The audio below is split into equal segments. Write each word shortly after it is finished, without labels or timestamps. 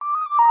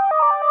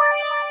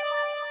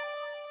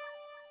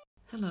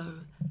Hello,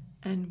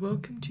 and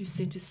welcome to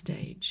Centre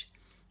Stage,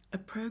 a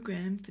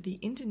program for the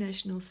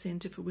International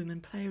Centre for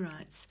Women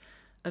Playwrights,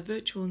 a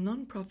virtual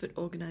non-profit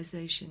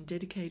organisation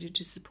dedicated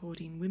to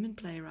supporting women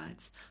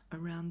playwrights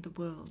around the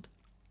world.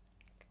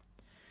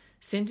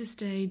 Centre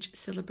Stage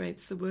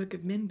celebrates the work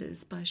of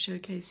members by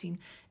showcasing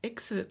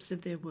excerpts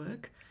of their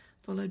work,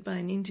 followed by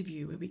an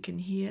interview where we can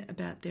hear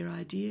about their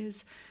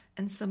ideas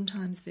and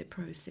sometimes their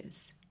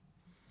process.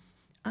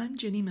 I'm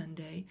Jenny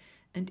Monday,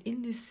 and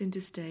in this Centre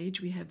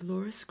Stage we have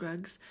Laura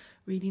Scruggs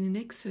reading an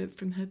excerpt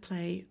from her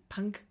play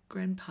Punk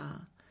Grandpa.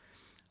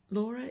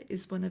 Laura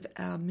is one of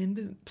our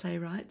member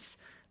playwrights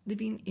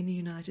living in the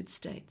United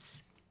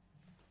States.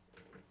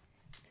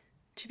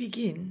 To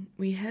begin,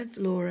 we have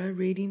Laura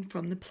reading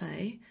from the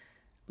play.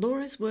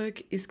 Laura's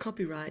work is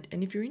copyright,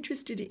 and if you're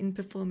interested in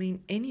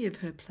performing any of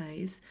her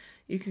plays,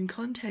 you can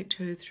contact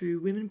her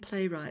through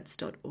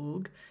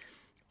womenplaywrights.org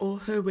or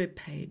her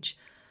webpage,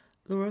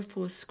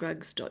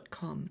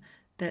 lauraforscruggs.com.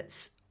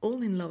 That's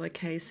all in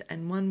lowercase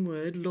and one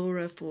word,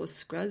 Laura for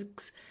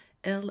Scruggs,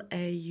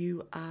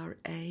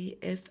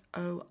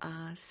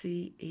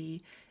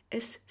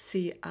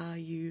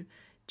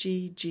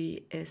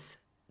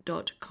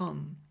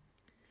 LauraForScruggs.com.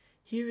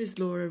 Here is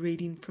Laura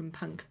reading from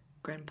Punk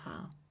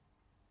Grandpa.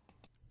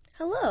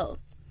 Hello,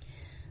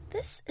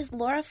 this is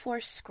Laura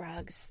for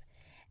Scruggs,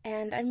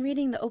 and I'm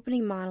reading the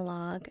opening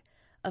monologue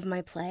of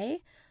my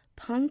play,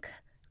 Punk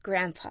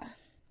Grandpa.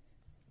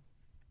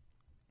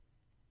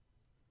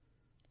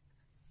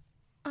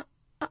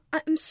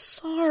 I'm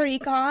sorry,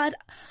 God.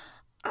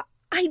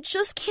 I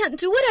just can't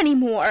do it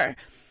anymore.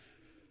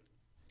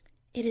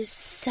 It is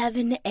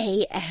 7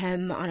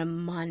 a.m. on a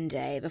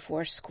Monday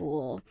before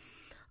school.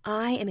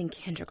 I am in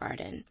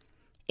kindergarten.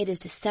 It is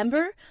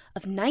December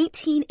of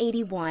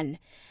 1981,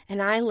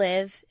 and I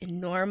live in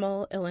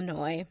Normal,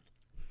 Illinois.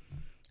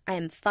 I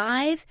am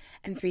 5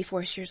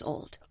 3/4 years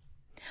old.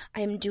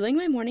 I am doing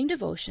my morning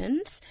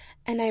devotions,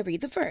 and I read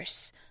the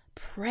verse,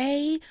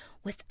 "Pray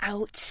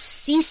without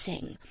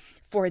ceasing,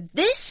 for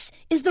this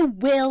is the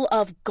will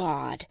of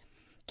God,"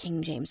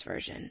 King James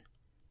Version.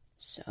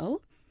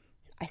 So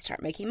I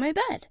start making my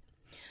bed.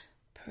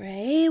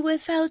 Pray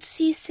without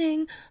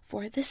ceasing,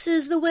 for this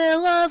is the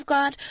will of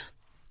God.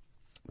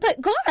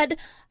 But God,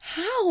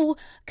 how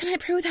can I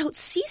pray without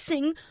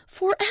ceasing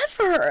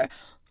forever?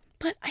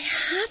 But I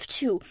have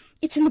to.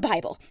 It's in the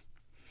Bible.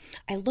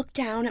 I look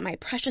down at my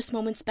Precious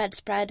Moments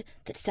bedspread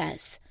that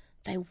says,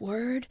 "Thy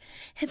word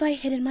have I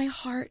hid in my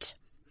heart,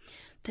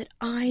 that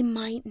I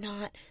might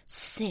not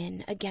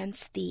sin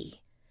against thee."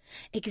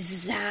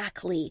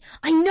 Exactly.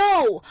 I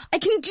know. I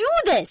can do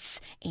this.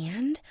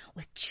 And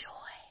with joy.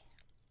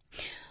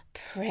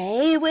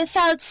 Pray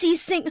without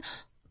ceasing.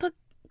 But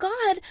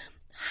God,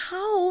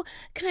 how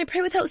can I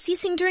pray without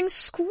ceasing during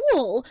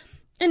school?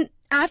 And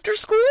after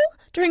school?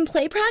 During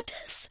play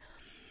practice?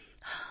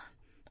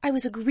 I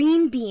was a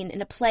green bean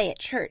in a play at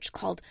church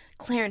called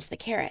Clarence the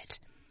Carrot.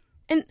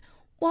 And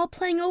while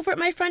playing over at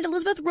my friend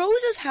Elizabeth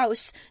Rose's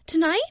house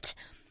tonight,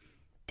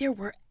 there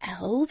were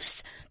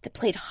elves that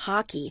played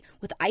hockey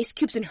with ice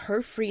cubes in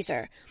her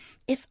freezer.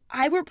 If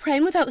I were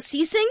praying without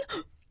ceasing,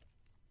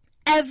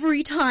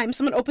 every time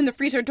someone opened the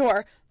freezer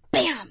door,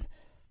 bam!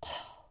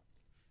 Oh,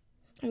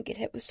 I would get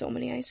hit with so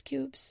many ice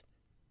cubes.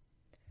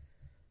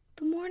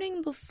 The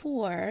morning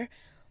before,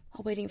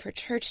 while waiting for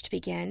church to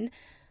begin,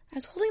 I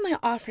was holding my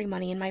offering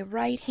money in my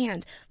right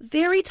hand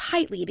very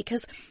tightly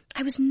because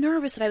I was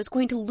nervous that I was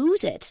going to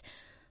lose it.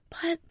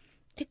 But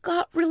it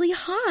got really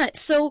hot,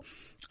 so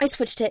I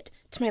switched it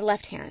to my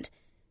left hand.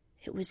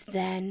 It was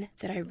then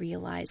that I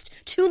realized,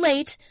 too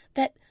late,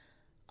 that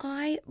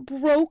I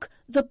broke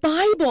the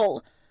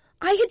Bible.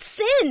 I had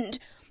sinned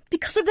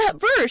because of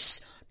that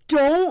verse.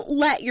 Don't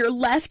let your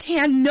left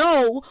hand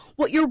know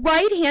what your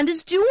right hand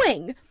is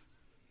doing.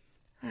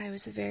 I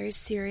was a very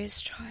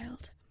serious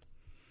child.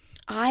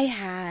 I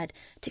had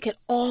to get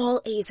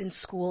all A's in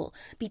school,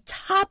 be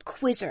top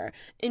quizzer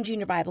in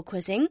junior Bible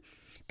quizzing,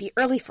 be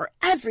early for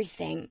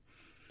everything,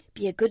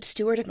 be a good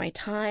steward of my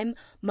time,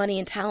 money,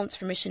 and talents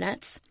for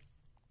missionettes,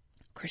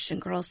 Christian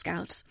Girl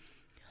Scouts,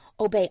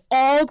 obey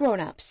all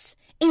grown-ups,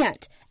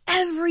 and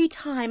every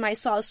time I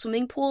saw a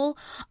swimming pool,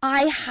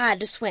 I had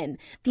to swim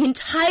the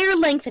entire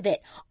length of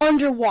it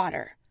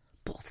underwater,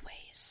 both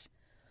ways.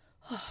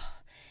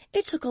 Oh,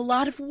 it took a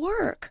lot of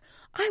work.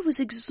 I was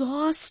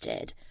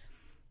exhausted.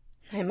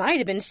 I might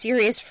have been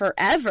serious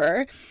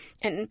forever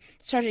and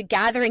started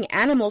gathering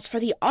animals for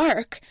the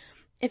ark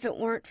if it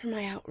weren't for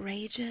my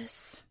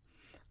outrageous,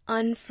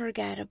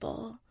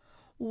 unforgettable,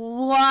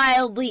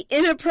 wildly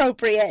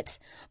inappropriate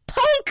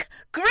Punk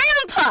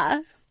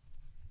Grandpa.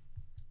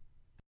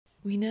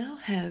 We now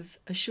have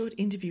a short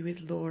interview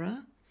with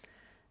Laura.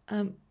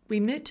 We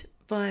met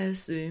via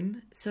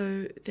Zoom,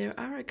 so there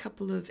are a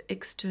couple of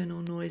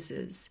external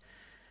noises.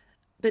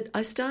 But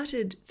I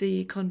started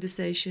the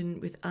conversation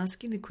with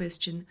asking the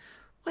question,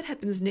 what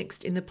happens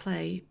next in the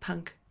play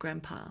Punk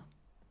Grandpa?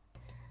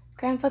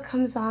 Grandpa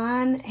comes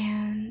on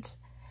and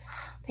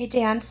they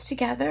dance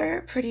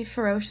together pretty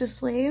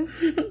ferociously.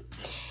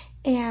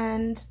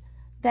 And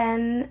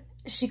then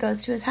she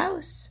goes to his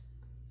house.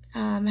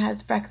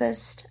 has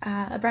breakfast,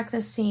 a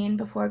breakfast scene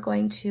before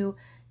going to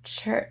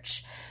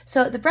church.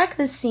 So the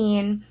breakfast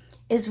scene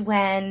is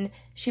when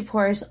she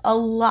pours a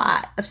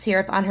lot of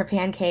syrup on her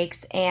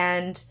pancakes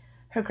and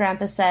her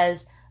grandpa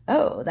says,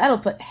 "Oh, that'll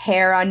put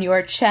hair on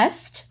your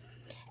chest."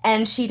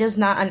 And she does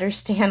not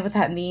understand what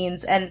that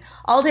means. And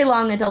all day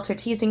long, adults are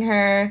teasing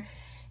her.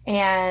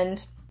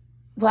 And,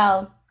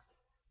 well,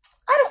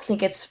 I don't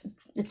think it's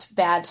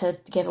bad to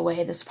give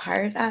away this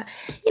part.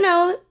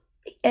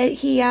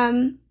 He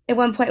at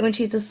one point when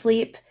she's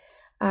asleep,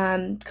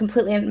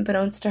 completely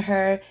unbeknownst to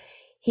her,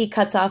 he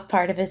cuts off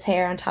part of his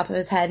hair on top of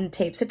his head and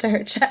tapes it to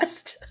her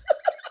chest.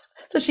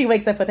 So she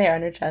wakes up with hair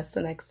on her chest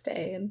the next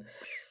day. And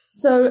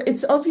so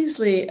it's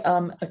obviously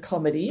a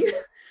comedy.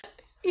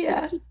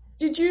 Yeah.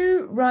 Did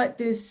you write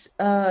this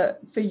for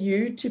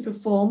you to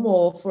perform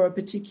or for a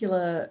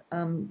particular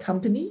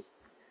company?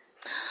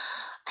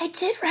 I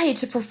did write it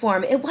to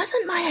perform. It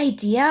wasn't my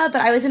idea,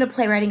 but I was in a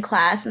playwriting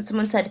class and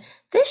someone said,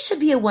 this should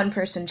be a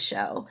one-person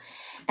show.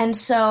 And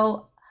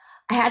so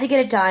I had to get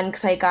it done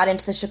because I got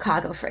into the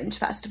Chicago Fringe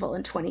Festival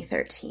in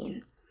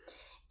 2013.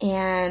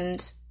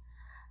 And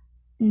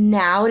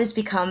now it has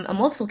become a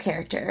multiple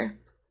character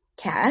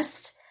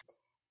cast.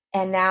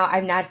 And now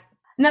I'm not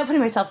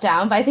putting myself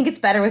down, but I think it's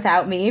better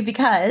without me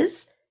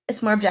because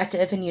it's more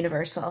objective and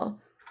universal.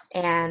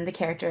 And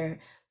the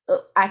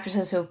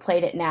actresses who have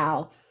played it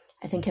now,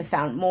 I think have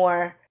found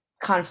more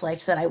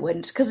conflict that I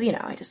wouldn't, because,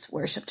 I just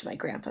worshipped my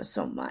grandpa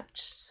so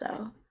much.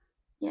 So,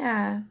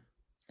 yeah.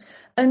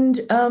 And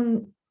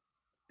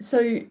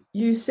so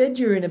you said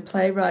you were in a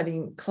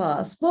playwriting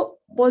class. What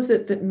was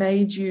it that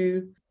made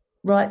you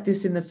write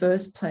this in the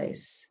first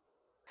place?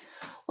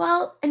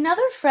 Well,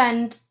 another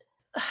friend,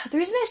 the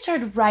reason I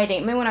started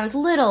writing, when I was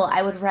little,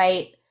 I was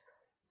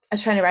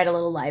trying to write a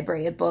little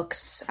library of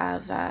books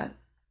of,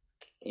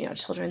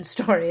 children's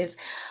stories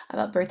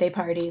about birthday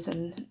parties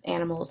and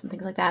animals and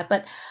things like that.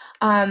 But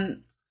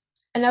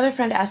another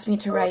friend asked me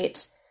to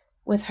write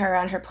with her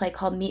on her play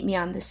called Meet Me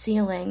on the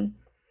Ceiling.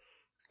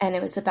 And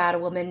it was about a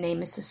woman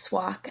named Mrs.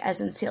 Swak, as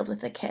in Sealed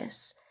with a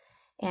Kiss.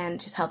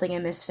 And she's helping a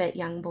misfit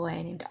young boy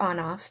named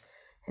Onoff.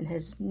 And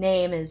his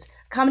name is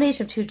a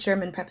combination of two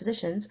German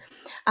prepositions.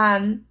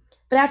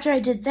 But after I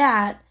did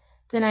that,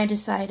 then I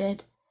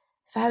decided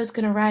if I was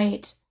going to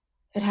write,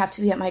 it'd have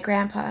to be at my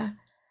grandpa,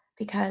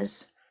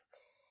 because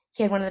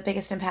he had one of the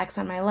biggest impacts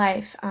on my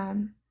life,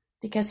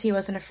 because he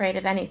wasn't afraid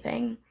of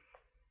anything.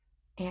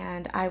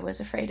 And I was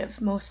afraid of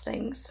most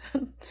things.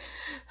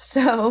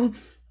 So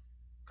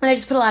I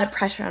just put a lot of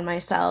pressure on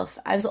myself.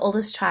 I was the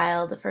oldest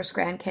child, the first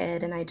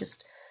grandkid, and I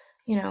just,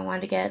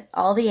 wanted to get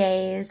all the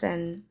A's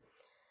and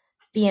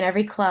be in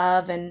every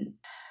club and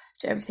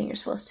do everything you're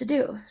supposed to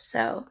do.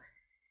 So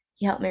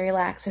he helped me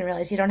relax and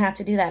realize you don't have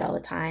to do that all the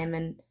time.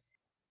 And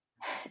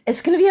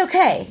it's going to be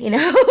okay,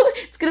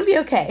 it's going to be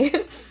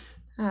okay.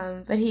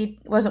 But he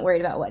wasn't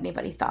worried about what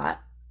anybody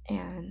thought,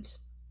 and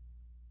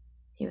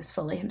he was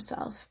fully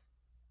himself.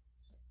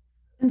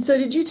 And so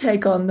did you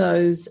take on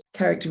those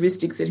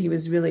characteristics that he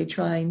was really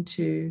trying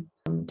to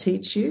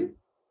teach you?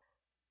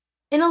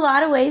 In a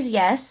lot of ways,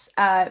 yes.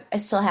 I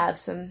still have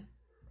some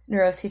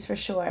neuroses for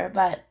sure,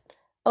 but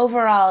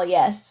overall,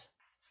 yes.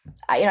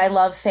 I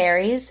love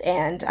fairies,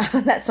 and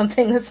that's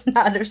something that's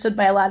not understood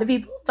by a lot of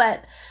people,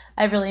 but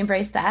I really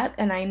embraced that,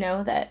 and I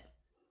know that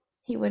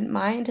he wouldn't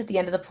mind. At the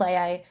end of the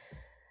play,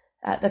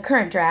 the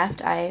current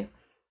draft, I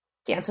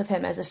dance with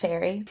him as a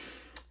fairy.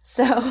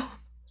 So,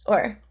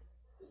 or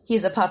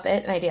he's a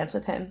puppet and I dance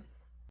with him.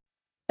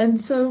 And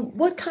so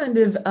what kind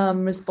of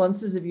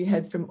responses have you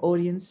had from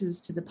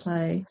audiences to the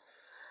play?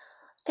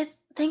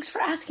 Thanks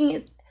for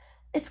asking.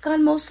 It's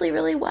gone mostly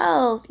really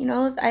well.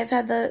 I've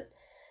had the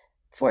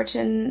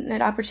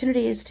fortunate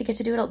opportunities to get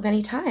to do it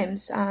many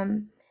times,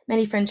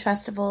 many fringe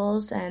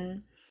festivals.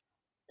 And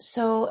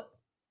so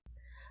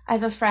I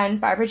have a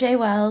friend, Barbara J.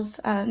 Wells,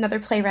 another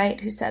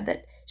playwright, who said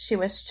that she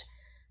wished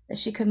that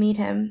she could meet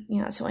him.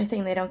 It's the only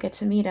thing, they don't get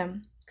to meet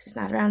him because he's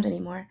not around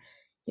anymore.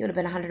 He would have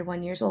been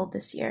 101 years old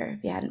this year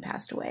if he hadn't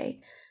passed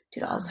away due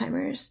to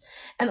Alzheimer's.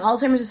 And the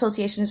Alzheimer's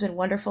Association has been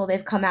wonderful.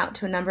 They've come out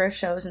to a number of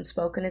shows and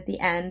spoken at the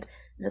end.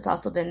 It's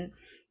also been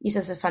used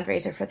as a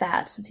fundraiser for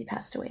that since he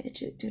passed away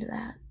due to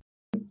that.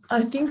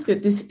 I think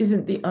that this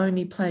isn't the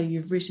only play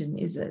you've written,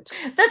 is it?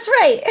 That's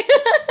right.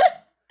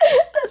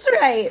 That's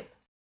right.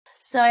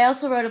 So I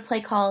also wrote a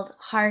play called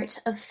Heart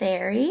of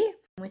Fairy,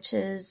 which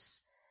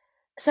is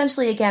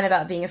essentially, again,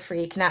 about being a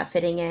freak, not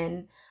fitting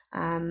in,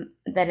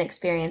 then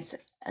experience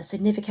a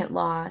significant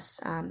loss.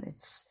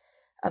 It's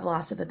a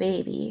loss of a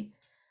baby,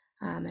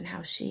 and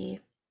how she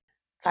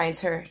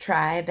finds her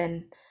tribe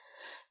and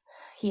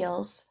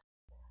heals.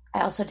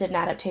 I also did an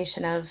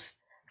adaptation of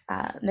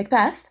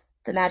Macbeth,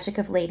 The Magic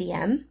of Lady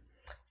M,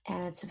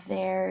 and it's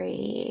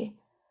very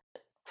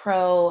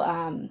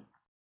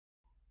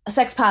a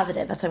sex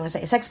positive, that's what I want to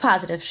say, a sex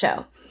positive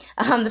show.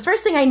 The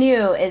first thing I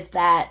knew is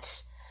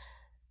that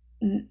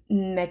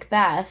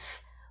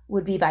Macbeth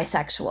would be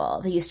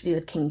bisexual. He used to be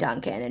with King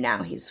Duncan, and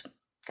now he's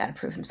got to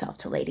prove himself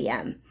to Lady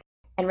M.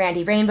 And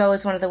Randy Rainbow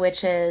is one of the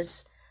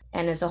witches,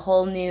 and is a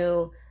whole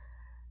new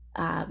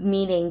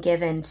meaning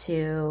given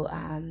to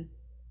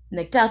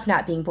Macduff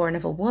not being born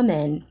of a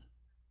woman,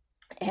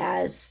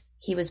 as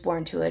he was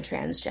born to a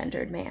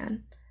transgendered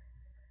man.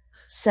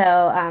 So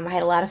I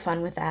had a lot of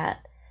fun with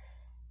that.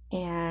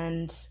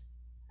 And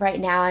right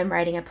now I'm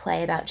writing a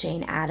play about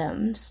Jane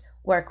Addams'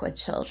 work with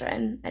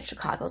children at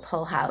Chicago's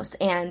Hull House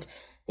and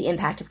the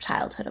impact of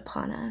childhood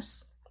upon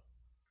us.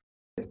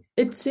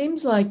 It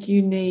seems like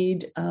you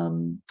need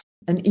an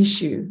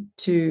issue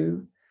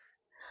to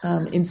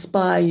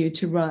inspire you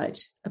to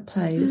write a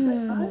play. Is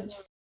that right?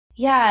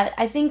 Yeah,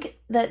 I think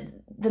that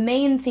the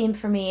main theme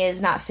for me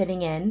is not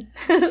fitting in.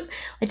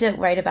 I did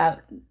write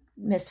about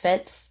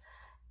misfits,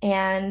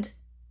 and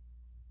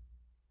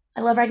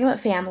I love writing about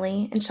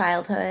family and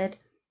childhood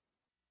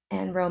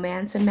and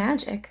romance and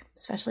magic,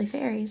 especially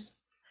fairies.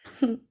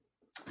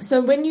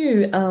 So when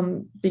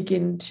you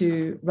begin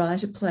to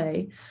write a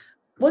play,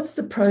 what's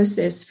the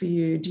process for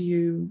you? Do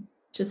you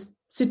just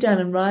sit down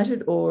and write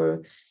it,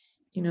 or,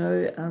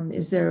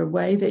 is there a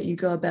way that you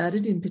go about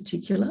it in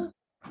particular?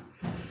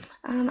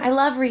 I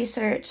love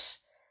research.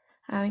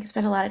 I can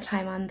spend a lot of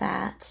time on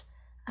that.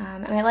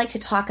 And I like to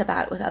talk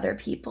about it with other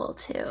people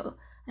too.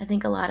 I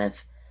think a lot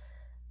of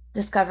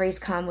discoveries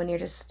come when you're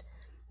just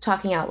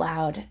talking out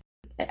loud.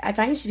 I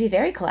find it to be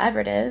very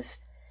collaborative,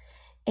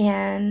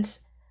 and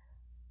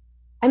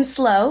I'm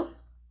slow.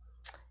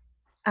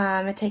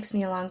 It takes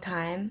me a long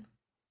time.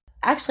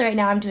 Actually, right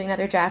now I'm doing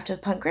another draft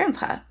of Punk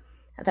Grandpa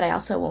that I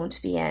also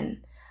won't be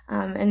in.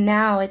 And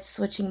now it's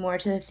switching more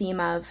to the theme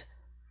of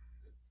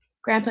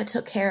Grandpa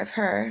took care of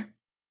her,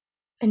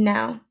 and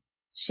now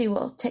she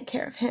will take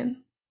care of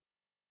him.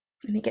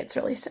 And he gets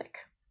really sick.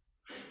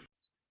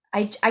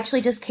 I actually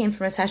just came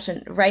from a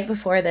session right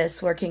before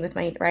this working with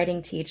my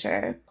writing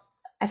teacher.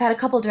 I've had a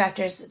couple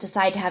directors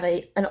decide to have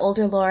an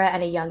older Laura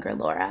and a younger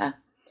Laura.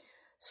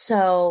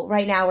 So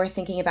right now we're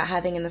thinking about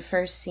having in the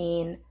first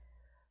scene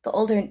the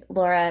older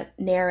Laura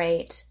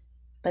narrate,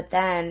 but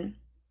then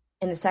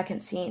in the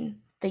second scene,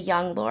 the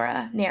young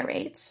Laura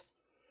narrates,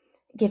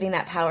 giving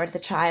that power to the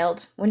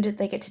child. When did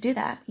they get to do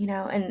that?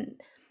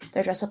 And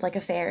they're dressed up like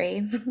a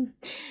fairy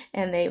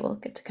and they will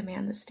get to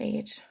command the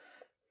stage.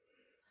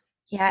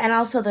 Yeah, and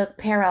also the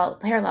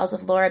parallels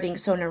of Laura being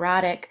so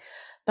neurotic,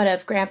 but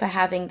of Grandpa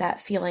having that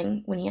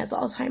feeling when he has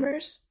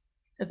Alzheimer's,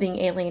 of being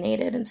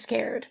alienated and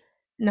scared,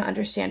 not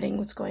understanding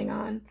what's going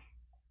on.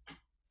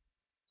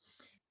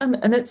 And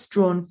that's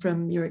drawn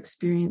from your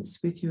experience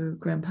with your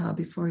grandpa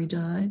before he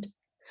died?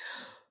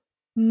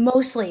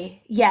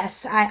 Mostly,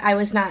 yes. I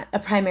was not a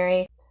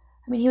primary.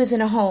 He was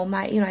in a home.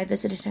 I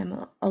visited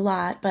him a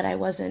lot, but I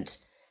wasn't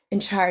in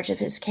charge of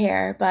his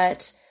care.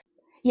 But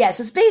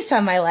yes, it's based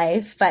on my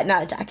life, but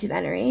not a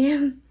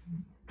documentary.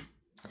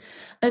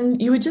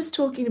 And you were just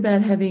talking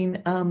about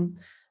having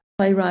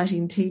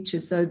playwriting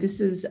teachers. So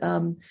this is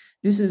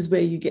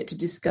where you get to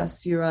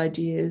discuss your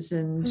ideas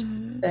and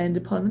expand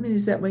upon them.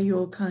 Is that where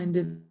you're kind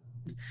of,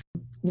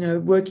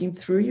 working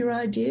through your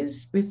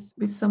ideas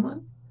with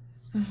someone?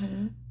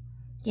 Mm-hmm.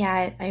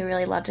 Yeah, I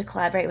really love to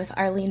collaborate with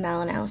Arlene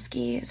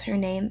Malinowski is her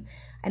name.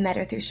 I met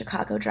her through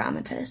Chicago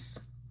Dramatists,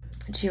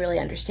 and she really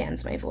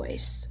understands my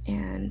voice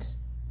and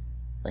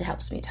really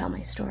helps me tell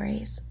my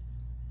stories.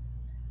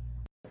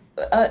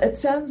 It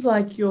sounds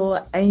like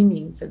you're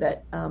aiming for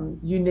that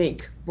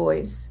unique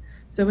voice.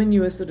 So when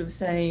you were sort of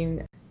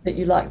saying that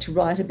you like to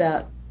write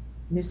about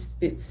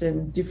misfits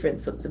and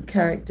different sorts of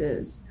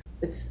characters,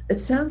 it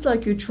sounds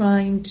like you're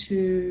trying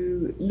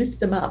to lift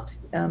them up,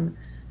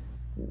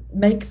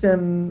 make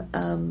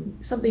them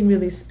something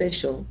really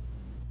special.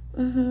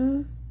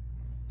 Mm-hmm.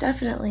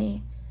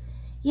 Definitely.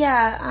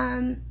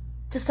 Yeah,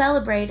 to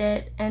celebrate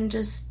it and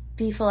just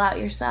be full out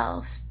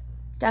yourself.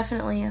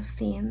 Definitely a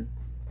theme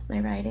with my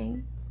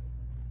writing.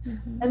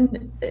 Mm-hmm.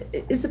 And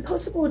is it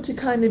possible to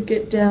kind of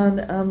get down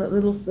a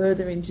little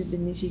further into the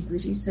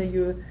nitty-gritty? So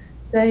you're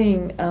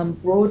saying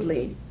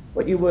broadly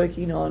what you're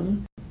working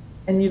on,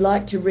 and you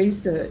like to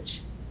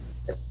research.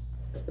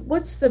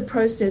 What's the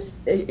process?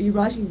 Are you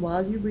writing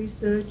while you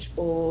research,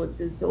 or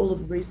does all of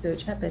the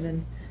research happen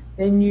and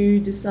then you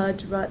decide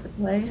to write the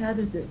play? How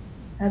does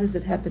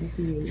it happen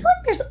for you? I feel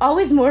like there's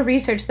always more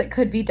research that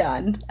could be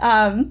done.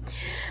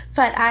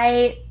 But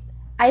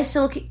I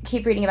still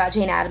keep reading about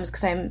Jane Addams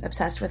because I'm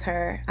obsessed with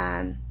her.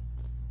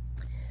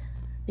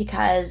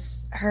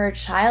 Because her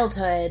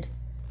childhood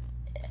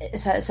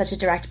is such a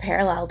direct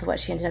parallel to what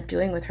she ended up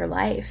doing with her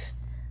life.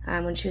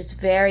 When she was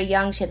very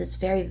young, she had this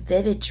very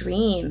vivid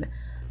dream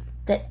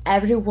that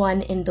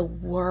everyone in the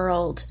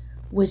world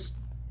was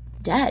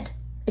dead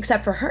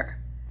except for her.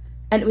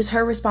 And it was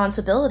her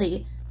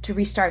responsibility to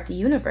restart the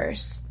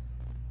universe.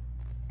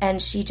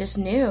 And she just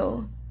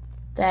knew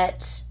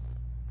that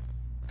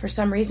for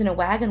some reason a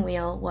wagon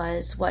wheel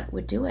was what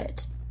would do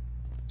it.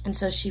 And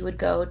so she would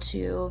go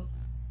to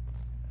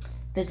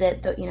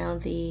visit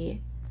the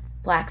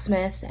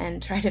blacksmith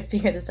and try to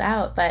figure this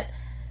out. But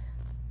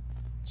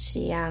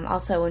she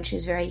also, when she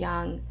was very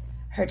young,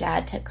 her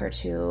dad took her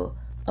to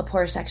a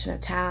poor section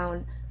of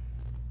town,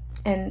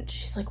 and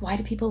she's like, why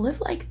do people live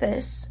like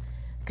this?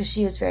 Because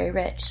she was very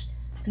rich.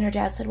 And her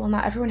dad said, well,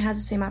 not everyone has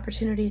the same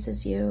opportunities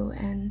as you,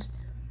 and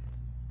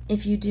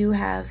if you do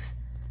have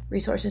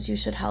resources, you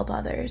should help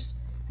others.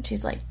 And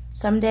she's like,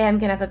 someday I'm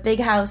gonna have a big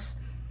house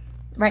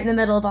right in the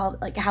middle of all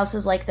like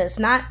houses like this,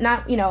 not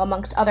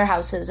amongst other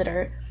houses that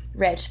are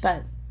rich,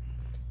 but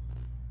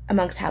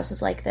amongst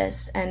houses like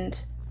this,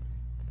 and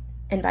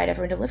invite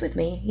everyone to live with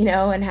me,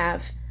 and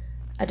have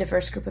a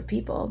diverse group of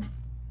people.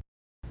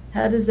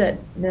 How does that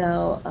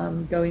now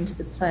go into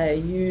the play?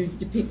 Are you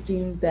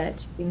depicting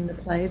that in the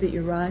play that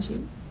you're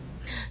writing?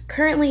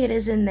 Currently it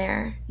is in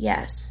there,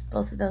 yes.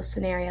 Both of those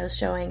scenarios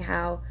showing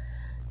how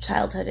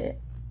childhood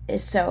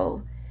is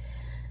so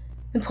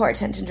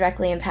important and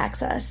directly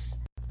impacts us.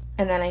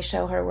 And then I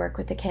show her work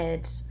with the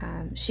kids.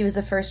 She was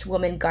the first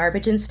woman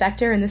garbage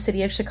inspector in the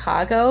city of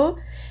Chicago,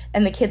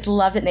 and the kids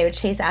loved it, and they would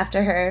chase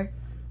after her.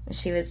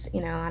 She was,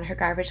 on her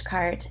garbage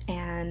cart,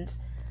 and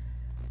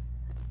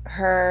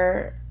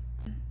her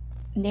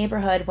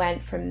neighborhood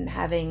went from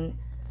having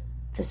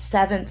the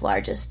 7th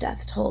largest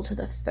death toll to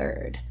the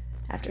 3rd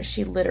after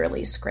she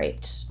literally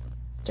scraped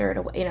dirt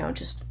away,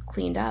 just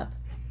cleaned up.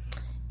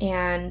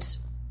 And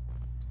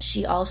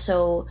she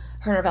also,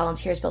 her and her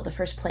volunteers built the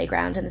first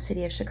playground in the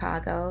city of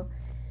Chicago,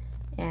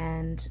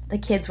 and the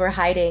kids were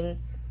hiding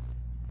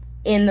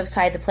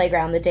inside the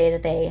playground the day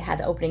that they had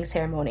the opening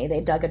ceremony.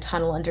 They dug a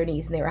tunnel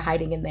underneath and they were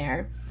hiding in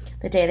there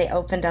the day they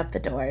opened up the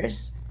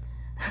doors.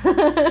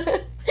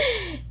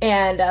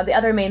 And the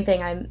other main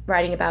thing I'm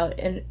writing about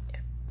in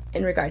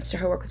regards to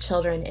her work with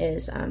children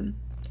is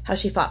how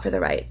she fought for the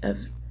right of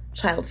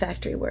child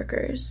factory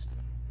workers.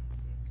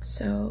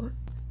 So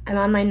I'm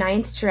on my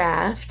 9th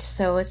draft,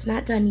 so it's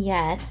not done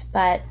yet,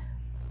 but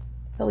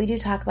we do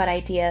talk about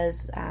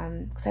ideas,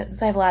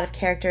 since I have a lot of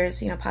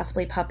characters,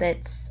 possibly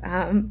puppets,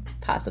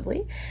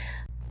 possibly.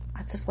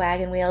 Lots of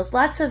wagon wheels,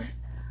 lots of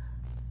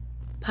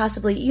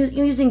possibly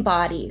using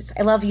bodies.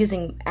 I love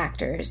using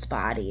actors'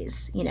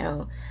 bodies,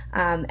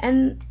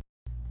 and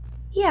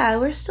yeah,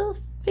 we're still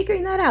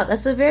figuring that out.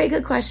 That's a very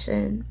good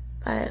question,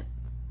 but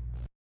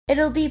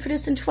it'll be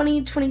produced in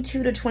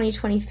 2022 to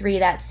 2023,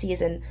 that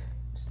season.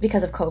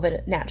 Because of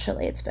COVID,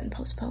 naturally, it's been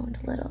postponed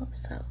a little,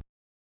 so.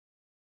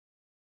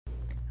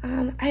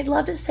 I'd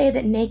love to say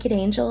that Naked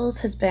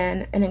Angels has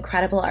been an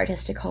incredible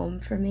artistic home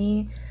for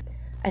me.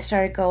 I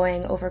started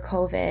going over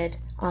COVID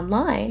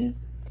online,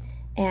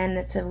 and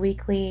it's a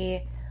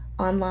weekly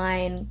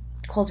online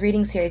cold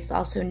reading series. It's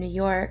also in New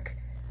York,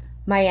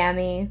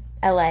 Miami,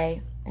 LA,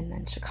 and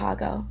then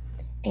Chicago.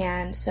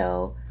 And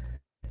so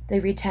they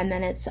read 10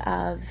 minutes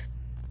of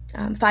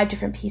 5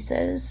 different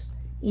pieces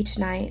each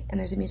night, and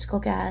there's a musical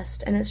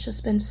guest, and it's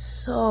just been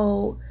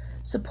so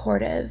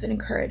supportive and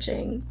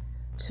encouraging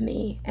to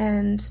me,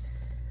 and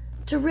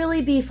to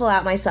really be full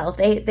out myself.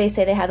 They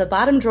say they have a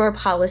bottom drawer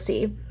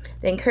policy.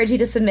 They encourage you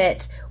to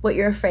submit what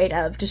you're afraid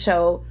of, to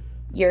show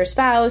your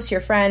spouse,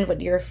 your friend,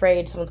 what you're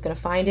afraid someone's going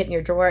to find it in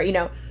your drawer,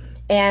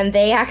 and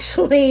they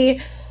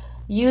actually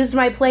used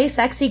my play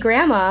Sexy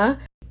Grandma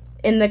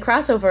in the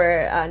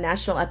crossover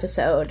national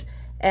episode,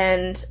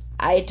 and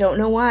I don't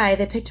know why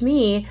they picked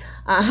me.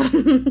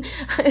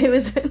 It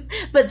was,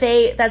 but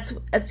that's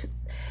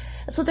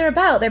what they're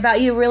about. They're about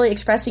you really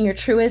expressing your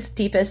truest,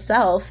 deepest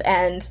self,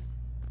 and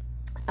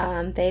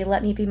they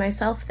let me be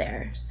myself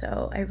there.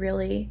 So I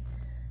really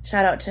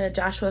shout out to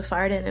Joshua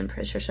Farden and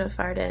Patricia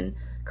Farden,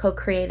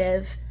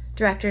 co-creative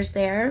directors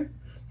there,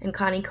 and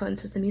Connie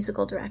Kuntz is the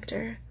musical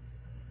director.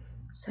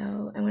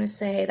 So I want to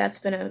say that's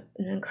been an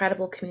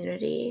incredible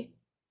community.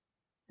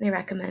 I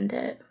recommend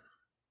it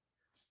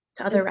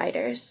to other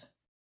writers.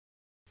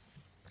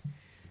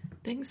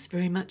 Thanks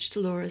very much to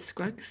Laura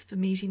Scruggs for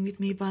meeting with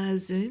me via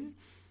Zoom.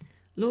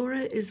 Laura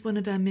is one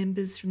of our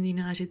members from the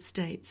United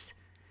States.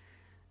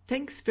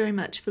 Thanks very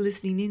much for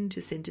listening in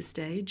to Centre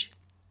Stage.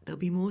 There'll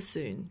be more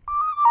soon.